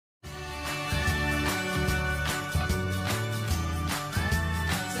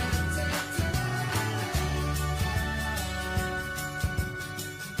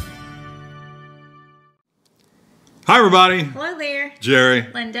Hi, everybody. Hello there. Jerry.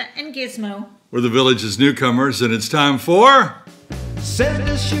 Linda and Gizmo. We're the Village's Newcomers, and it's time for... Send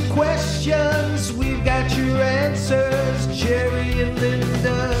us your questions, we've got your answers. Jerry and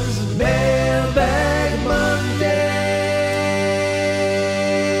Linda's Mailbag Monday.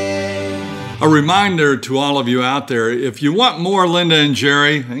 A reminder to all of you out there, if you want more Linda and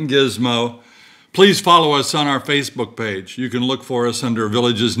Jerry and Gizmo, please follow us on our Facebook page. You can look for us under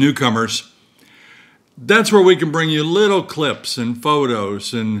Village's Newcomers. That's where we can bring you little clips and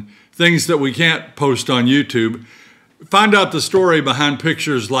photos and things that we can't post on YouTube. Find out the story behind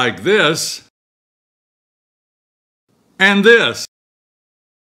pictures like this and this.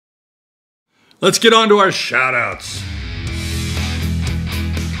 Let's get on to our shout-outs.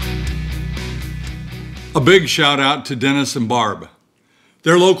 A big shout-out to Dennis and Barb.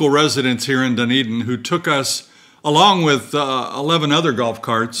 They're local residents here in Dunedin who took us, along with 11 other golf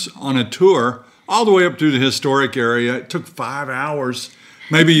carts, on a tour all the way up to the historic area. It took 5 hours.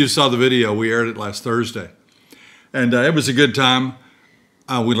 Maybe you saw the video. We aired it last Thursday. And it was a good time.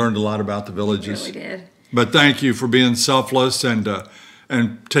 We learned a lot about the villages. We really did. But thank you for being selfless and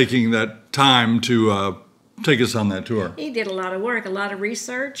taking that time to take us on that tour. He did a lot of work, a lot of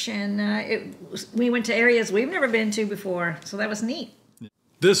research, and we went to areas we've never been to before, so that was neat.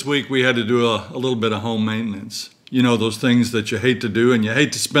 This week we had to do a little bit of home maintenance. You know, those things that you hate to do and you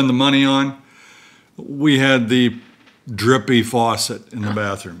hate to spend the money on. We had the drippy faucet in the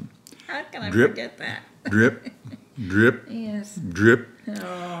bathroom. How can I Drip, forget that? Drip, drip, Yes. drip.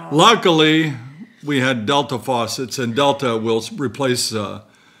 Oh. Luckily, we had Delta faucets, and Delta will replace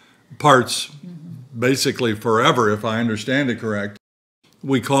parts basically forever, if I understand it correct.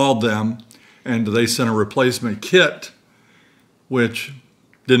 We called them, and they sent a replacement kit, which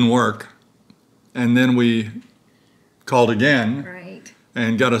didn't work. And then we called again. Right.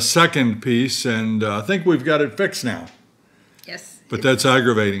 And got a second piece, and I think we've got it fixed now. Yes. But that's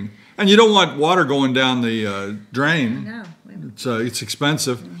aggravating. And you don't want water going down the drain. No. It's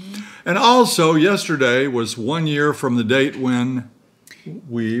expensive. And also, yesterday was 1 year from the date when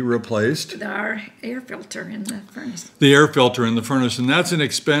we replaced Our air filter in the furnace. the air filter in the furnace. And that's an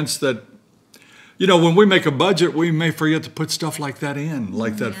expense that, you know, when we make a budget, we may forget to put stuff like that in,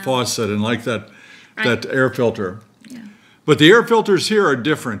 like that faucet and like that air filter. But the air filters here are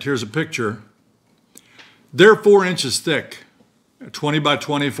different. Here's a picture. They're 4 inches thick, 20 by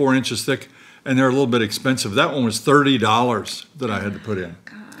 24 inches thick, and they're a little bit expensive. That one was $30 that I had to put in.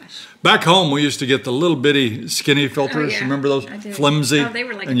 Gosh. Back home, we used to get the little bitty skinny filters. Oh, yeah. Remember those? I do. Flimsy. Oh, they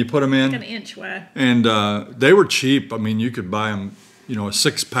were like and you put them in. like an inch wide. And they were cheap. I mean, you could buy them, you know, a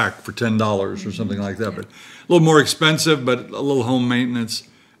 6-pack for $10 or something like that. But a little more expensive, but a little home maintenance.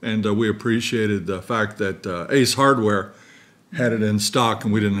 And we appreciated the fact that Ace Hardware had it in stock,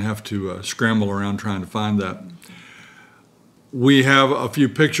 and we didn't have to scramble around trying to find that. We have a few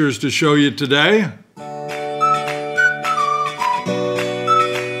pictures to show you today.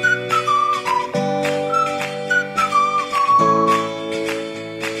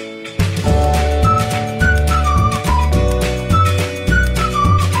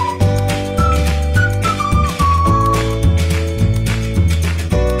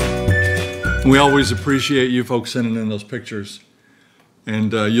 We always appreciate you folks sending in those pictures.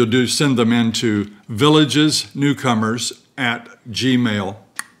 And you'll send them in to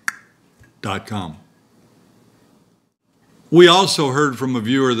villagesnewcomers@gmail.com. We also heard from a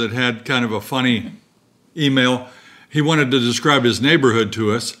viewer that had kind of a funny email. He wanted to describe his neighborhood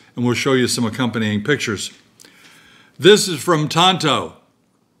to us, and we'll show you some accompanying pictures. This is from Tonto.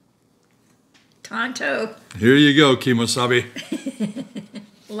 Tonto. Here you go, Kimosabe.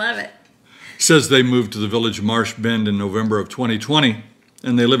 Love it. Says they moved to the village of Marsh Bend in November of 2020,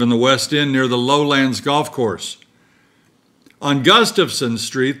 and they live in the West End near the Lowlands Golf Course. On Gustafson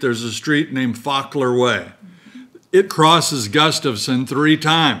Street, there's a street named Faulkner Way. It crosses Gustafson 3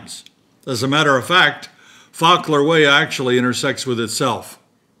 times. As a matter of fact, Faulkner Way actually intersects with itself.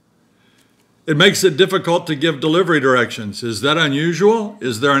 It makes it difficult to give delivery directions. Is that unusual?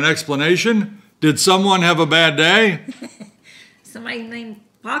 Is there an explanation? Did someone have a bad day? Somebody named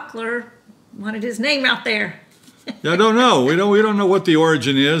Faulkner wanted his name out there. Yeah, I don't know. We don't know what the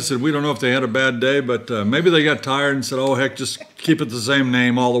origin is, and we don't know if they had a bad day, but maybe they got tired and said, oh, heck, just keep it the same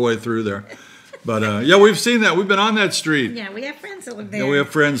name all the way through there. But, yeah, we've seen that. We've been on that street. Yeah, we have friends that live there. Yeah, we have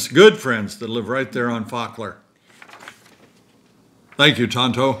friends, good friends, that live right there on Faulkner. Thank you,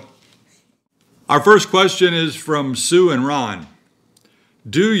 Tonto. Our first question is from Sue and Ron.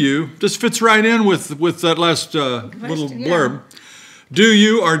 Do you, this fits right in with that last little blurb. Do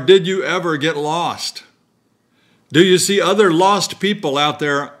you or did you ever get lost? Do you see other lost people out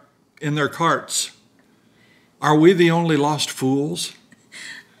there in their carts? Are we the only lost fools?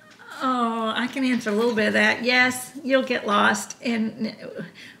 Oh, I can answer a little bit of that. Yes, you'll get lost, and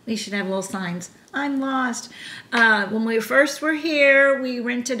we should have little signs. I'm lost. When we first were here, we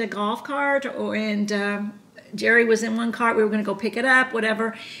rented a golf cart, and Jerry was in one cart. We were going to go pick it up,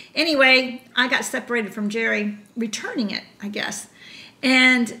 whatever. Anyway, I got separated from Jerry, returning it, I guess,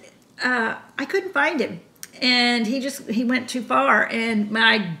 and I couldn't find him. And he went too far, and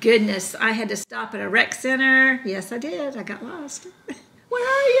my goodness, I had to stop at a rec center. Yes, I did. I got lost. Where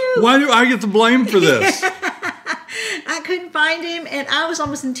are you? Why do I get the blame for this? I couldn't find him, and I was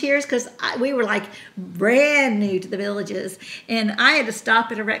almost in tears because we were like brand new to the Villages, and I had to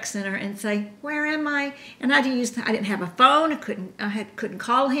stop at a rec center and say, "Where am I?" And I didn't have a phone. I couldn't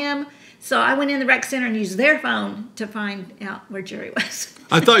call him, so I went in the rec center and used their phone to find out where Jerry was.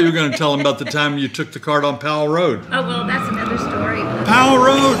 I thought you were going to tell him about the time you took the cart on Powell Road. Oh well, that's another story. Powell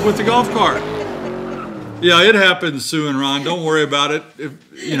Road with the golf cart. Yeah, it happens, Sue and Ron. Don't worry about it.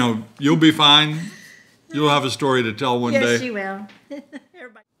 You'll be fine. You'll have a story to tell one day. Yes, you will.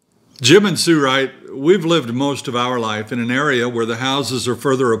 Everybody. Jim and Sue write, we've lived most of our life in an area where the houses are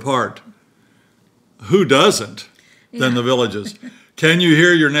further apart. Who doesn't than the Villages? Can you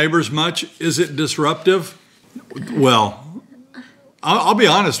hear your neighbors much? Is it disruptive? Well, I'll be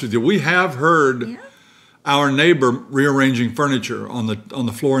honest with you. We have heard our neighbor rearranging furniture on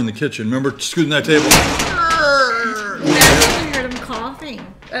the floor in the kitchen. Remember scooting that table? We heard them coughing.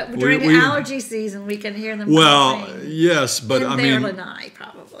 During the allergy season, we can hear them coughing. Well, yes, but and I mean... Lanai,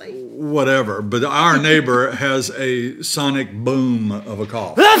 probably. Whatever. But our neighbor has a sonic boom of a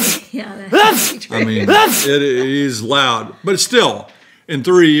cough. Yeah, that's true. I mean, he's loud. But still, in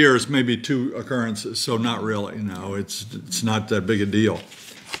 3 years, maybe 2 occurrences. So not really. No, it's not that big a deal.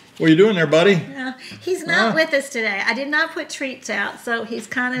 What are you doing there, buddy? He's not with us today. I did not put treats out, so he's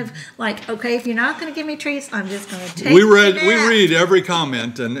kind of like, okay, if you're not going to give me treats, I'm just going to take We read every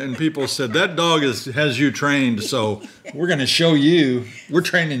comment, and people said, that dog has you trained, so we're going to show you. We're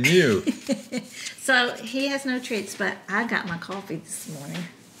training you. So he has no treats, but I got my coffee this morning.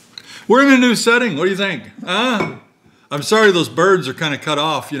 We're in a new setting. What do you think? I'm sorry those birds are kind of cut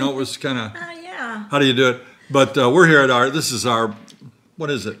off. It was kind of, yeah. How do you do it? But we're here at this is our, what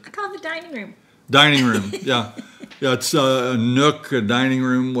is it? I call it the dining room. Dining room, yeah. Yeah, it's a nook, a dining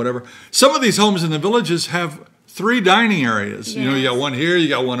room, whatever. Some of these homes in the Villages have 3 dining areas. Yes. You got one here, you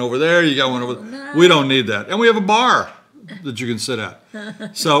got one over there, you got one over there. No. We don't need that. And we have a bar that you can sit at.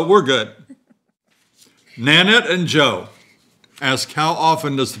 So we're good. Nanette and Joe ask, how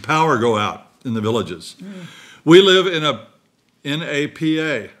often does the power go out in the Villages? We live in a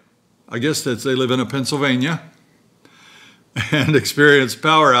PA. I guess they live in a Pennsylvania. And experience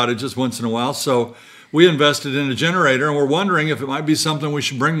power outages once in a while. So we invested in a generator, and we're wondering if it might be something we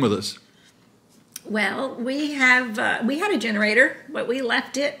should bring with us. Well, we had a generator, but we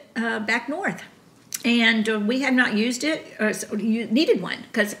left it back north. And we had not used it. So you needed one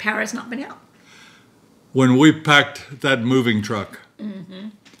because the power has not been out. When we packed that moving truck,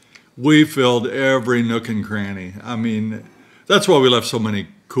 we filled every nook and cranny. I mean, that's why we left so many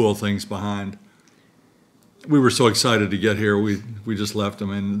cool things behind. We were so excited to get here, we just left them.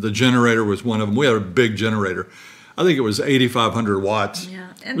 And the generator was one of them. We had a big generator. I think it was 8,500 watts. Yeah.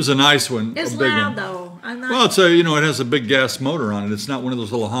 It was a nice one. It's a big loud, one. though. Well, it's it has a big gas motor on it. It's not one of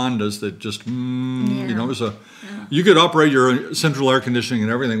those little Hondas that just, you could operate your central air conditioning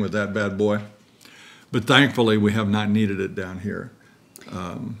and everything with that bad boy. But thankfully, we have not needed it down here.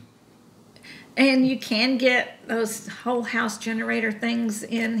 And you can get those whole house generator things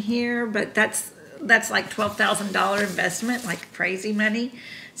in here, but that's like $12,000 investment, like crazy money.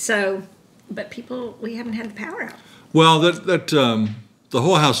 So, but we haven't had the power out. Well, the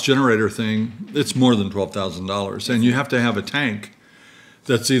whole house generator thing, it's more than $12,000, and you have to have a tank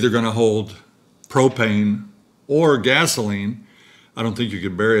that's either going to hold propane or gasoline. I don't think you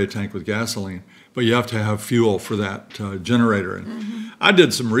could bury a tank with gasoline, but you have to have fuel for that generator. And I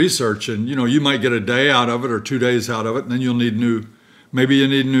did some research, and you might get a day out of it or 2 days out of it, and then you'll need new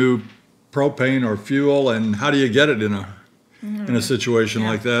propane or fuel. And how do you get it in a situation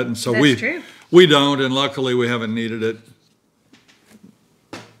like that? And so we don't, and luckily we haven't needed it.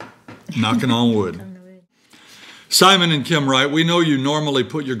 Knocking on wood. Simon and Kim write, we know you normally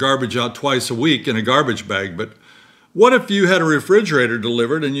put your garbage out twice a week in a garbage bag, but what if you had a refrigerator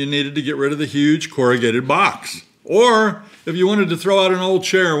delivered and you needed to get rid of the huge corrugated box? Or if you wanted to throw out an old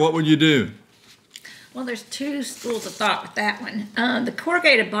chair, what would you do? Well, there's 2 schools of thought with that one. The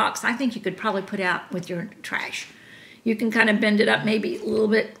corrugated box, I think you could probably put out with your trash. You can kind of bend it up maybe a little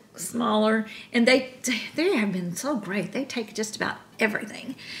bit smaller, and they have been so great. They take just about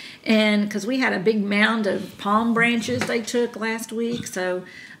everything, and because we had a big mound of palm branches they took last week, so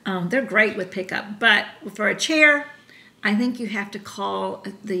they're great with pickup. But for a chair, I think you have to call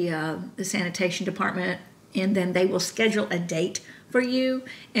the sanitation department, and then they will schedule a date for you,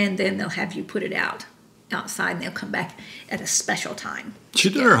 and then they'll have you put it outside, and they'll come back at a special time. She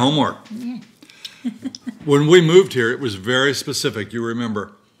did her homework. Yeah. When we moved here, it was very specific. You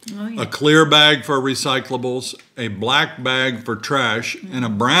remember. Oh, yeah. A clear bag for recyclables, a black bag for trash, and a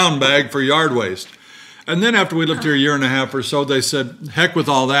brown bag for yard waste. And then after we lived here a year and a half or so, they said, heck with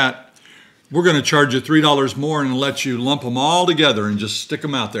all that. We're going to charge you $3 more and let you lump them all together and just stick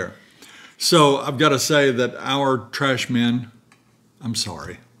them out there. So I've got to say that our trash men, I'm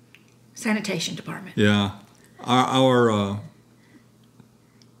sorry. Sanitation department. Yeah. What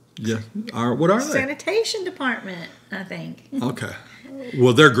are they? Sanitation department, I think. Okay.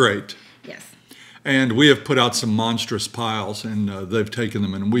 Well, they're great. Yes. And we have put out some monstrous piles, and they've taken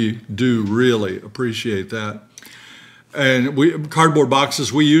them, and we do really appreciate that. And cardboard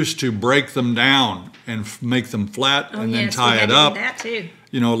boxes, we used to break them down and make them flat and then tie it up. That too.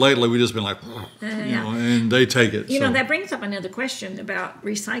 Lately we just been like, and they take it. That brings up another question about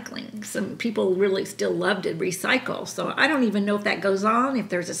recycling. Some people really still love to recycle. So I don't even know if that goes on, if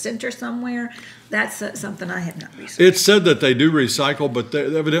there's a center somewhere. That's something I have not researched. It's said that they do recycle, but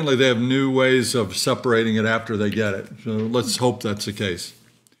evidently they have new ways of separating it after they get it. So let's hope that's the case.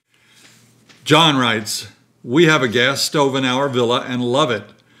 John writes, we have a gas stove in our villa and love it.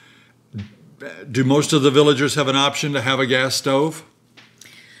 Do most of the villagers have an option to have a gas stove?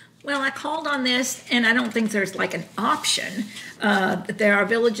 Well, I called on this, and I don't think there's like an option. There are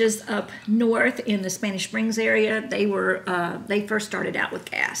villages up north in the Spanish Springs area. They first started out with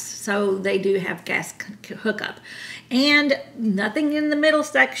gas, so they do have gas hookup. And nothing in the middle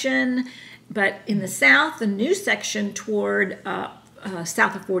section, but in the south, the new section toward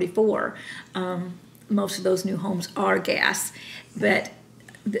south of 44, most of those new homes are gas. But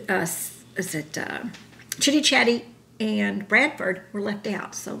Chitty Chatty and Bradford were left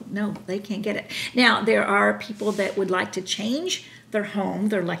out, so no, they can't get it. Now, there are people that would like to change their home,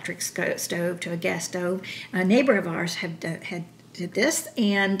 their electric stove to a gas stove. A neighbor of ours did this,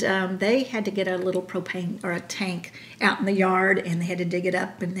 and they had to get a little propane or a tank out in the yard, and they had to dig it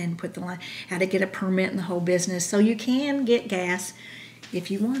up and then put the line, had to get a permit and the whole business. So you can get gas if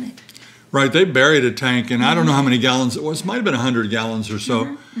you want it. Right, they buried a tank, and I don't know how many gallons it was. It might have been 100 gallons or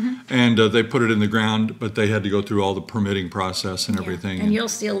so, and they put it in the ground, but they had to go through all the permitting process and everything. And you'll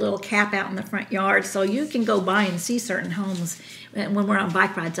see a little cap out in the front yard, so you can go by and see certain homes. And when we're on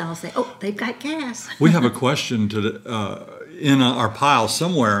bike rides, I'll say, oh, they've got gas. We have a question in our pile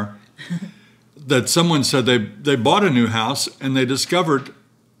somewhere that someone said they bought a new house, and they discovered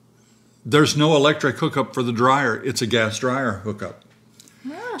there's no electric hookup for the dryer. It's a gas dryer hookup.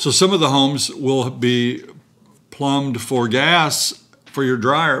 So some of the homes will be plumbed for gas for your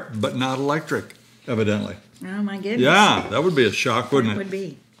dryer, but not electric, evidently. Oh, my goodness. Yeah, that would be a shock, wouldn't it? It would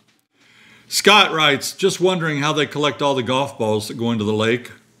be. Scott writes, just wondering how they collect all the golf balls that go into the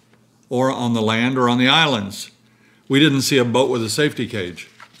lake or on the land or on the islands. We didn't see a boat with a safety cage.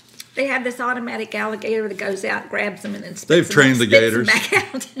 They have this automatic alligator that goes out, grabs them, and then spits They've trained the gators. them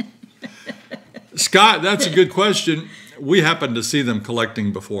back out. Scott, that's a good question. We happened to see them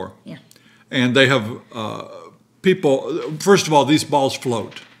collecting before. Yeah. And they have people, first of all, these balls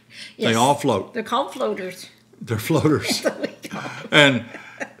float. Yes. They all float. They're called floaters. They're floaters. That's what we call them. And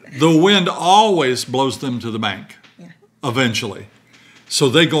the wind always blows them to the bank, Yeah. eventually. So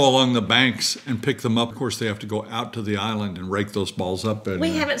they go along the banks and pick them up. Of course, they have to go out to the island and rake those balls up. And,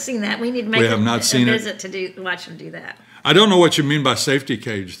 We haven't seen that. We need to make we have not seen it. visit to watch them do that. I don't know what you mean by safety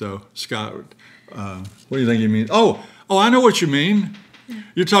cage, though, Scott. What do you think you mean? Oh, I know what you mean.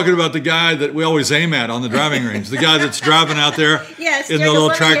 You're talking about the guy that we always aim at on the driving range, the guy that's driving out there Yes, in the you're little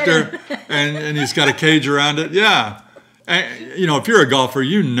the one to tractor, get and he's got a cage around it. Yeah. And, if you're a golfer,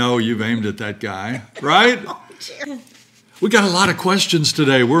 you know you've aimed at that guy, right? We got a lot of questions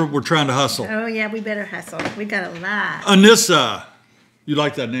today. We're trying to hustle. Oh, yeah, we better hustle. We got a lot. Anissa. You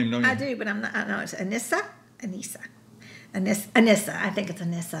like that name, don't you? I do, but I'm not. I know it's Anissa. Anissa. I think it's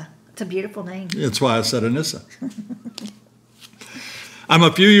Anissa. It's a beautiful name. That's why I said Anissa. I'm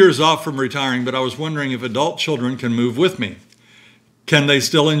a few years off from retiring, but I was wondering if adult children can move with me. Can they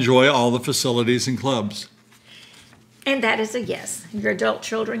still enjoy all the facilities and clubs? And that is a yes. Your adult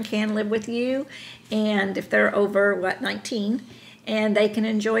children can live with you, and if they're over, 19, and they can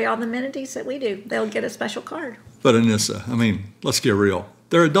enjoy all the amenities that we do, they'll get a special card. But Anissa, let's get real.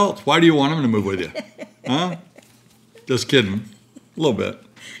 They're adults. Why do you want them to move with you? Huh? Just kidding. A little bit.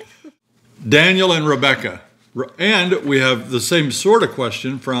 Daniel and Rebecca. And we have the same sort of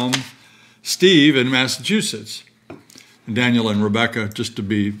question from Steve in Massachusetts. Daniel and Rebecca, just to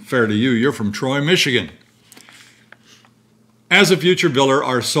be fair to you, you're from Troy, Michigan. As a future villa,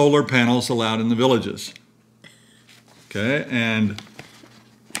 are solar panels allowed in the villages? Okay, and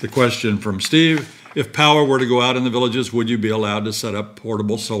the question from Steve, if power were to go out in the villages, would you be allowed to set up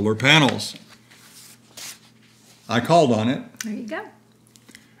portable solar panels? I called on it. There you go.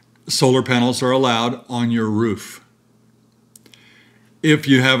 Solar panels are allowed on your roof. If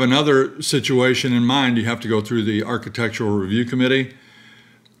you have another situation in mind, you have to go through the Architectural Review Committee.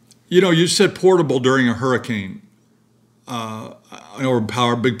 You know, you said portable during a hurricane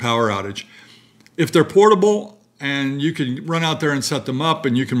or big power outage. If they're portable and you can run out there and set them up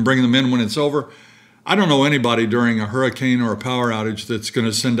and you can bring them in when it's over, I don't know anybody during a hurricane or a power outage that's going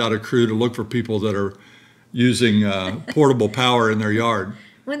to send out a crew to look for people that are using portable power in their yard.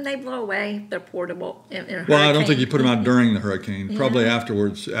 When they blow away, they're portable. Well, I don't think you put them out during the hurricane. Probably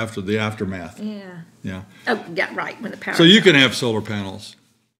afterwards, after the aftermath. Yeah. Yeah. Oh, yeah, right. When the power. So you can have solar panels.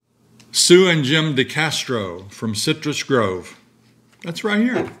 Sue and Jim DeCastro from Citrus Grove. That's right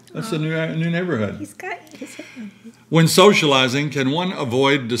here. That's a new neighborhood. He's got his head. When socializing, can one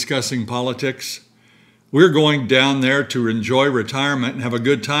avoid discussing politics? We're going down there to enjoy retirement and have a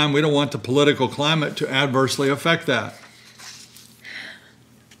good time. We don't want the political climate to adversely affect that.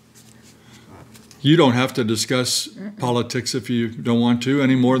 You don't have to discuss politics if you don't want to,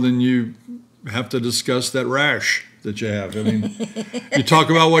 any more than you have to discuss that rash that you have. I mean, you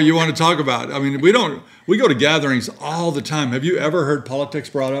talk about what you want to talk about. I mean, we go to gatherings all the time. Have you ever heard politics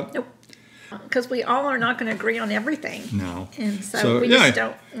brought up? Nope. Because we all are not going to agree on everything. No. And so we just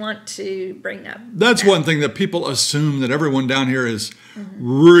don't want to bring up That's that. one thing that people assume, that everyone down here is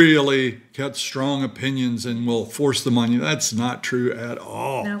really got strong opinions and will force them on you. That's not true at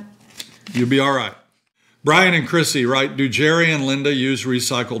all. No. You'll be all right. Brian and Chrissy write, do Jerry and Linda use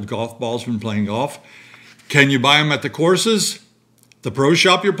recycled golf balls when playing golf? Can you buy them at the courses? The pro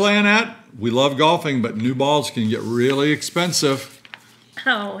shop you're playing at? We love golfing, but new balls can get really expensive.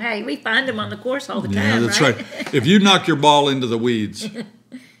 Oh, hey, we find them on the course all the time, Yeah, that's right. If you knock your ball into the weeds,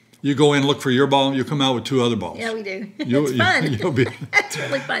 you go in, look for your ball, you come out with 2 other balls. Yeah, we do. It's fun. That's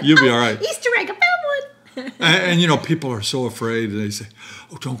really fun. You'll be all right. Easter egg, I found one. And you know, people are so afraid. They say,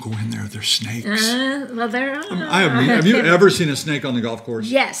 oh, don't go in there. There's snakes. Well, there are. Have you ever seen a snake on the golf course?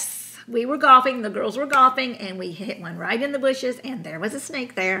 Yes. We were golfing, the girls were golfing, and we hit one right in the bushes, and there was a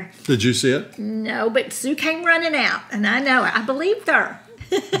snake there. Did you see it? No, but Sue came running out, and I believed her.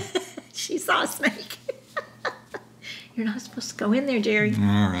 She saw a snake. You're not supposed to go in there, Jerry.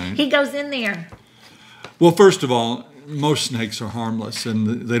 All right. He goes in there. Well, first of all, most snakes are harmless,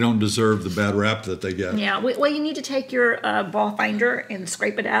 and they don't deserve the bad rap that they get. Yeah, well, you need to take your ball finder and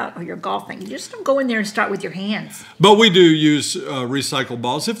scrape it out, or your golf thing. You just don't go in there and start with your hands. But we do use recycled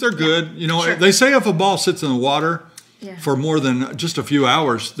balls if they're good. You know, Sure. They say if a ball sits in the water Yeah. for more than just a few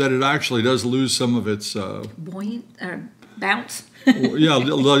hours, that it actually does lose some of its. Buoyant or bounce. Yeah,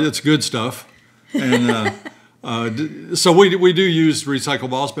 it's good stuff. And so we do use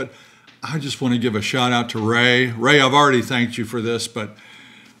recycled balls, but I just want to give a shout out to Ray. Ray, I've already thanked you for this, but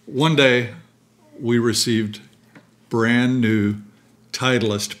one day we received brand new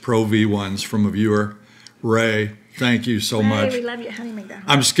Titleist Pro V1s from a viewer. Ray, thank you so much. We love you. How do you make that?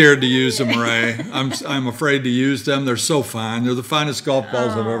 I'm scared to use them, Ray. I'm afraid to use them. They're so fine. They're the finest golf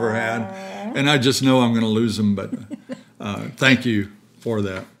balls I've ever had. And I just know I'm going to lose them, but thank you for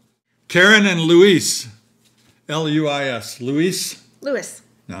that. Karen and Luis, L-U-I-S. Luis? Lewis.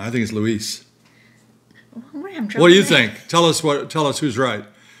 No, I think it's Luis. We're having trouble What do you with that. think? Tell us who's right.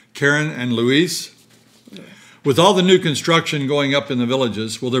 Karen and Luis? With all the new construction going up in the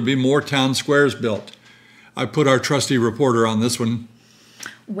villages, will there be more town squares built? I put our trusty reporter on this one.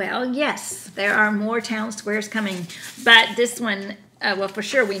 Well, yes, there are more town squares coming, but this one, well, for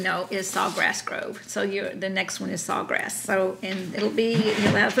sure we know is Sawgrass Grove. So the next one is Sawgrass. So, and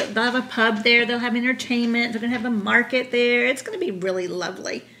they'll have a pub there. They'll have entertainment. They're gonna have a market there. It's gonna be really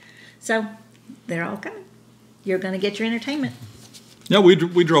lovely. So, they're all coming. You're gonna get your entertainment. Yeah, we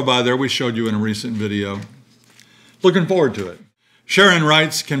drove by there. We showed you in a recent video. Looking forward to it. Sharon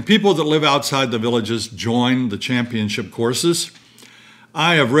writes, can people that live outside the villages join the championship courses?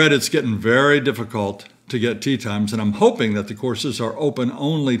 I have read it's getting very difficult to get tee times, and I'm hoping that the courses are open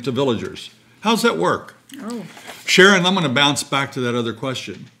only to villagers. How's that work? Oh. Sharon, I'm going to bounce back to that other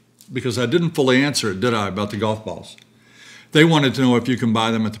question because I didn't fully answer it, did I, about the golf balls? They wanted to know if you can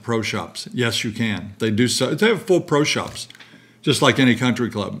buy them at the pro shops. Yes, you can. They do so. They have full pro shops. just like any country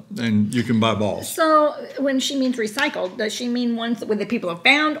club, and you can buy balls. So when she means recycled, does she mean ones that the people have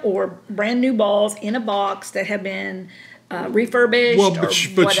found, or brand new balls in a box that have been refurbished? Well, but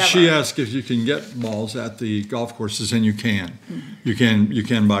she asked if you can get balls at the golf courses, and you can. Mm-hmm. You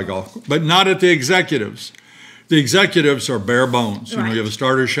can buy golf, but not at the executives. The executives are bare bones. Right. You have a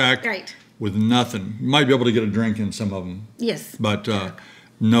starter shack with nothing. You might be able to get a drink in some of them. Yes. But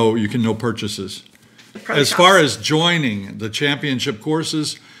no purchases. As far as joining the championship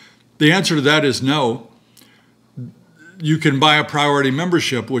courses, the answer to that is no. You can buy a priority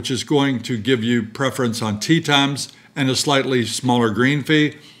membership, which is going to give you preference on tee times and a slightly smaller green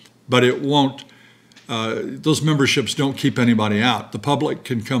fee, but it won't. Those memberships don't keep anybody out. The public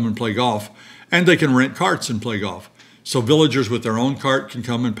can come and play golf, and they can rent carts and play golf. So villagers with their own cart can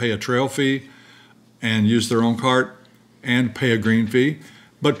come and pay a trail fee and use their own cart and pay a green fee.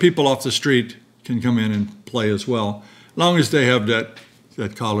 But people off the street can come in and play as well, as long as they have that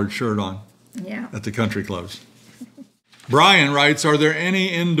collared shirt on at the country clubs. Brian writes, are there any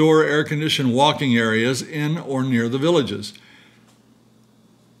indoor air-conditioned walking areas in or near the villages?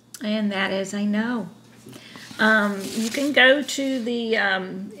 And that is a no. You can go to the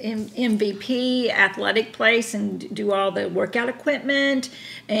MVP athletic place and do all the workout equipment,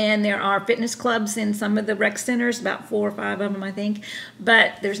 and there are fitness clubs in some of the rec centers, about 4 or 5 of them, I think,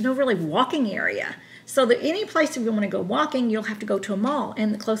 but there's no really walking area. So that any place if you want to go walking, you'll have to go to a mall,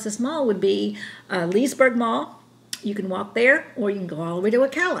 and the closest mall would be Leesburg Mall. You can walk there, or you can go all the way to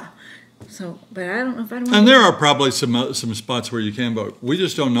Ocala. So, but I don't know if I don't. And there are probably some spots where you can, but we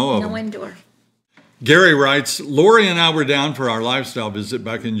just don't know of them. No indoor. Gary writes, Lori and I were down for our lifestyle visit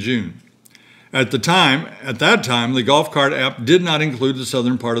back in June. At that time, the golf cart app did not include the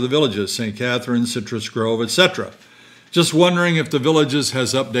southern part of the villages, St. Catharines, Citrus Grove, etc. Just wondering if the villages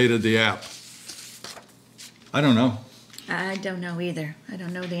has updated the app. I don't know. I don't know either. I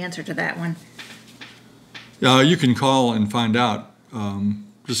don't know the answer to that one. You can call and find out.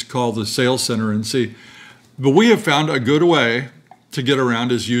 Just call the sales center and see. But we have found a good way to get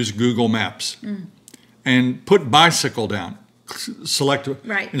around is use Google Maps. And put bicycle down. Select,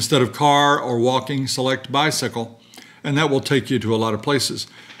 instead of car or walking, select bicycle. And that will take you to a lot of places.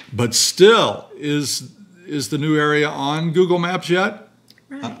 But still, is the new area on Google Maps yet?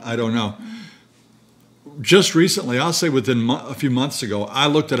 Right. I don't know. Just recently, I'll say within a few months ago, I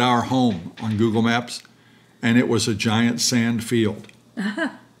looked at our home on Google Maps, and it was a giant sand field.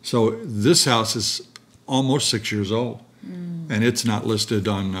 So this house is almost 6 years old, and it's not listed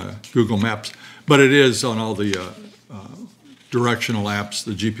on Google Maps, but it is on all the directional apps,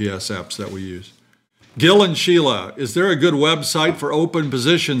 the GPS apps that we use. Gil and Sheila, is there a good website for open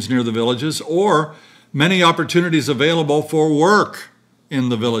positions near the villages or many opportunities available for work in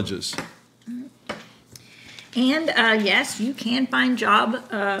the villages? And yes, you can find jobs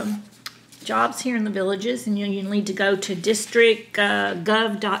here in the villages, and you need to go to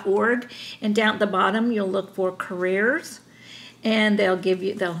districtgov.org, and down at the bottom you'll look for careers, and they'll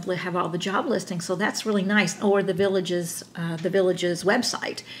have all the job listings. So that's really nice. Or the village's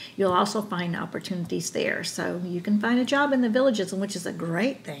website, you'll also find opportunities there. So you can find a job in the villages, which is a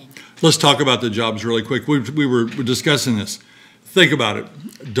great thing. Let's talk about the jobs really quick. We were discussing this. Think about it: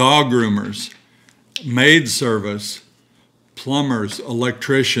 dog groomers, maid service, plumbers,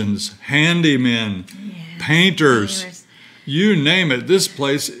 electricians, handymen, painters, you name it. This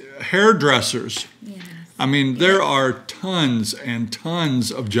place, hairdressers. Yes. I mean, there are tons and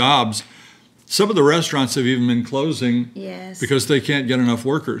tons of jobs. Some of the restaurants have even been closing because they can't get enough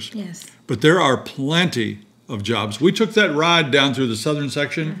workers. Yes. But there are plenty of jobs. We took that ride down through the southern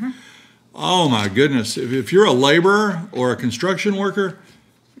section. Oh my goodness. If you're a laborer or a construction worker,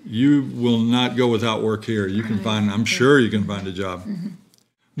 you will not go without work here. You can find, I'm sure you can find a job.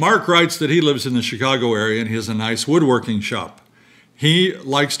 Mark writes that he lives in the Chicago area and he has a nice woodworking shop. He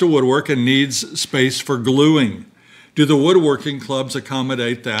likes to woodwork and needs space for gluing. Do the woodworking clubs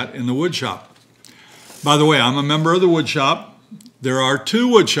accommodate that in the wood shop? By the way, I'm a member of the wood shop. There are 2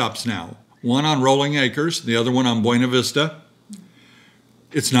 wood shops now, one on Rolling Acres, the other one on Buena Vista.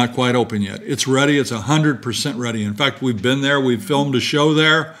 It's not quite open yet. It's ready. It's 100% ready. In fact, we've been there. We've filmed a show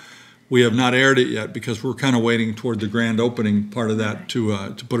there. We have not aired it yet because we're kind of waiting toward the grand opening part of that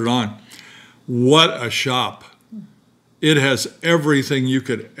to put it on. What a shop. It has everything you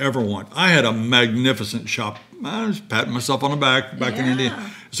could ever want. I had a magnificent shop. I was patting myself on the back in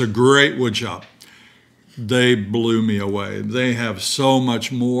India. It's a great wood shop. They blew me away. They have so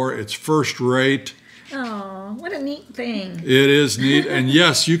much more. It's first rate. Oh, what a neat thing. It is neat. And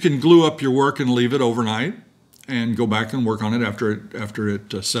yes, you can glue up your work and leave it overnight and go back and work on it after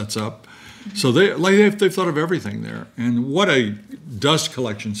it sets up. So they've thought of everything there. And what a dust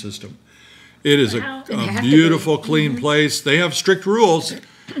collection system. It is a beautiful, clean place. They have strict rules,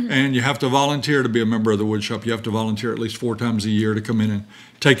 and you have to volunteer to be a member of the wood shop. You have to volunteer at least 4 times a year to come in and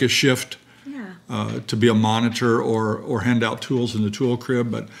take a shift, to be a monitor or hand out tools in the tool crib.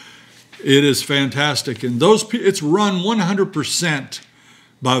 But it is fantastic. And it's run 100%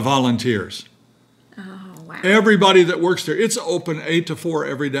 by volunteers. Oh, wow. Everybody that works there, it's open 8 to 4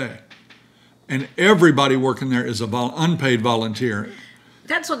 every day. And everybody working there is a unpaid volunteer.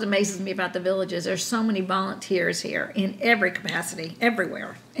 That's what amazes me about the villages. There's so many volunteers here in every capacity,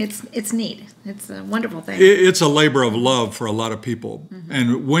 everywhere. It's neat. It's a wonderful thing. It's a labor of love for a lot of people.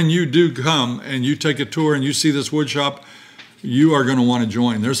 And when you do come and you take a tour and you see this wood shop, you are going to want to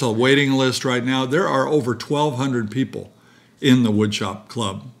join. There's a waiting list right now. There are over 1,200 people in the wood shop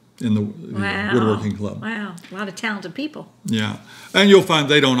club, in the woodworking club. Wow, a lot of talented people. Yeah, and you'll find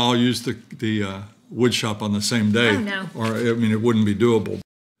they don't all use the wood shop on the same day. Oh, no. Or, I mean, it wouldn't be doable.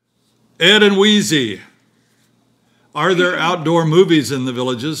 Ed and Wheezy, are there outdoor movies in the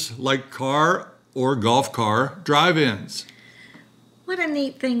villages like car or golf car drive-ins? What a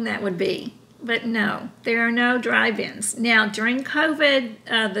neat thing that would be. But no, there are no drive-ins. Now, during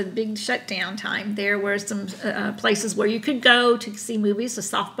COVID, the big shutdown time, there were some places where you could go to see movies. The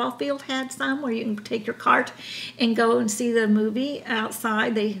softball field had some where you can take your cart and go and see the movie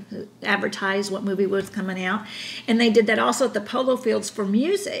outside. They advertised what movie was coming out. And they did that also at the polo fields for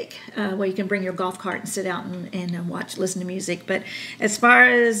music, where you can bring your golf cart and sit out and listen to music. But as far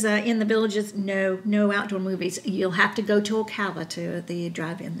as in the villages, no outdoor movies. You'll have to go to Ocala to the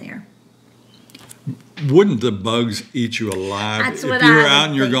drive-in there. Wouldn't the bugs eat you alive That's if what you were I out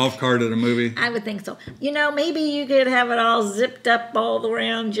in your golf cart at a movie? I would think so. Maybe you could have it all zipped up all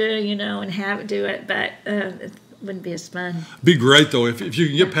around you, and have it do it, but it wouldn't be as fun. Be great, though, if you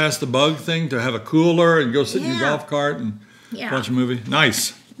can get past the bug thing, to have a cooler and go sit in your golf cart and watch a movie.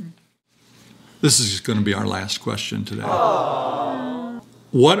 Nice. This is just going to be our last question today. Aww.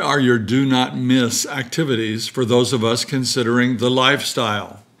 What are your do not miss activities for those of us considering the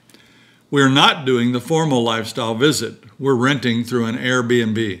lifestyle? We're not doing the formal lifestyle visit. We're renting through an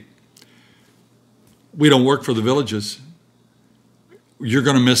Airbnb. We don't work for the villages. You're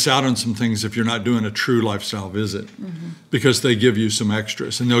going to miss out on some things if you're not doing a true lifestyle visit, because they give you some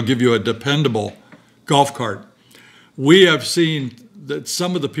extras, and they'll give you a dependable golf cart. We have seen that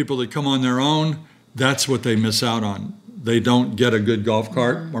some of the people that come on their own, that's what they miss out on. They don't get a good golf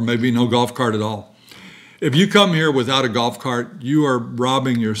cart, or maybe no golf cart at all. If you come here without a golf cart, you are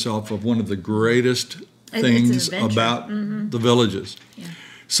robbing yourself of one of the greatest things about the villages. Yeah.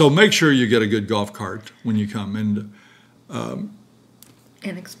 So make sure you get a good golf cart when you come and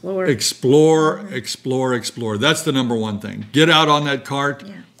explore. Explore. That's the number one thing. Get out on that cart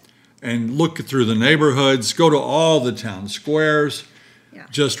and look through the neighborhoods. Go to all the town squares. Yeah.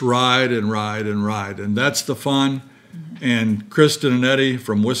 Just ride and ride and ride. And that's the fun. And Kristen and Eddie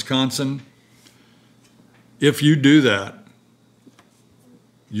from Wisconsin, if you do that,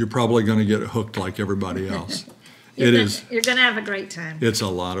 you're probably going to get hooked like everybody else. You're going to have a great time. It's a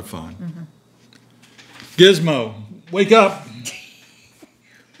lot of fun. Gizmo, wake up.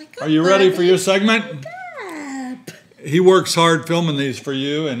 Are you ready for your segment? Wake up. He works hard filming these for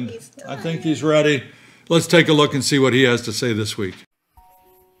you, and I think he's ready. Let's take a look and see what he has to say this week.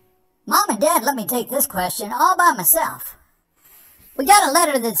 Mom and Dad let me take this question all by myself. We got a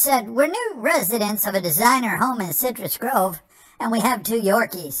letter that said, we're new residents of a designer home in Citrus Grove, and we have 2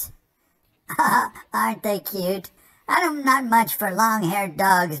 Yorkies. Aren't they cute? I'm not much for long-haired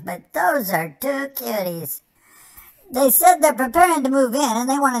dogs, but those are 2 cuties. They said they're preparing to move in, and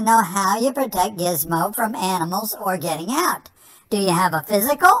they want to know how you protect Gizmo from animals or getting out. Do you have a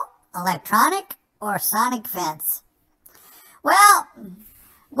physical, electronic, or sonic fence? Well,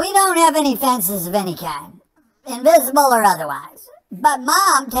 we don't have any fences of any kind, invisible or otherwise. But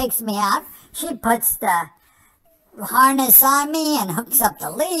Mom takes me out. She puts the harness on me and hooks up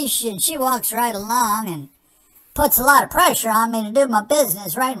the leash, and she walks right along and puts a lot of pressure on me to do my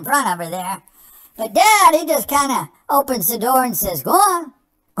business right in front of her there. But Dad, he just kind of opens the door and says, go on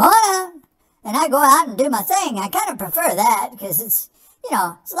out. And I go out and do my thing. I kind of prefer that because it's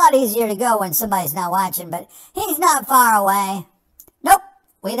a lot easier to go when somebody's not watching, but he's not far away. Nope,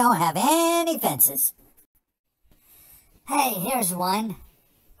 we don't have any fences. Hey, here's one.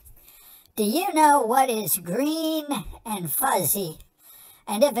 Do you know what is green and fuzzy?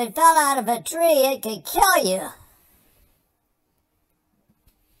 And if it fell out of a tree, it could kill you.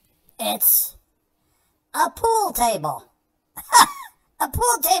 It's a pool table. A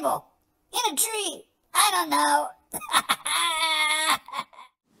pool table in a tree. I don't know.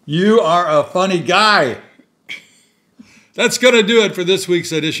 You are a funny guy. That's going to do it for this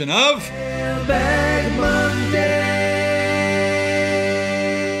week's edition of Mailbag Monday.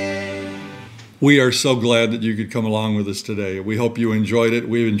 We are so glad that you could come along with us today. We hope you enjoyed it.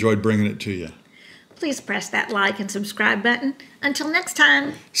 We've enjoyed bringing it to you. Please press that like and subscribe button. Until next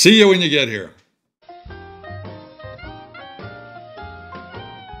time. See you when you get here.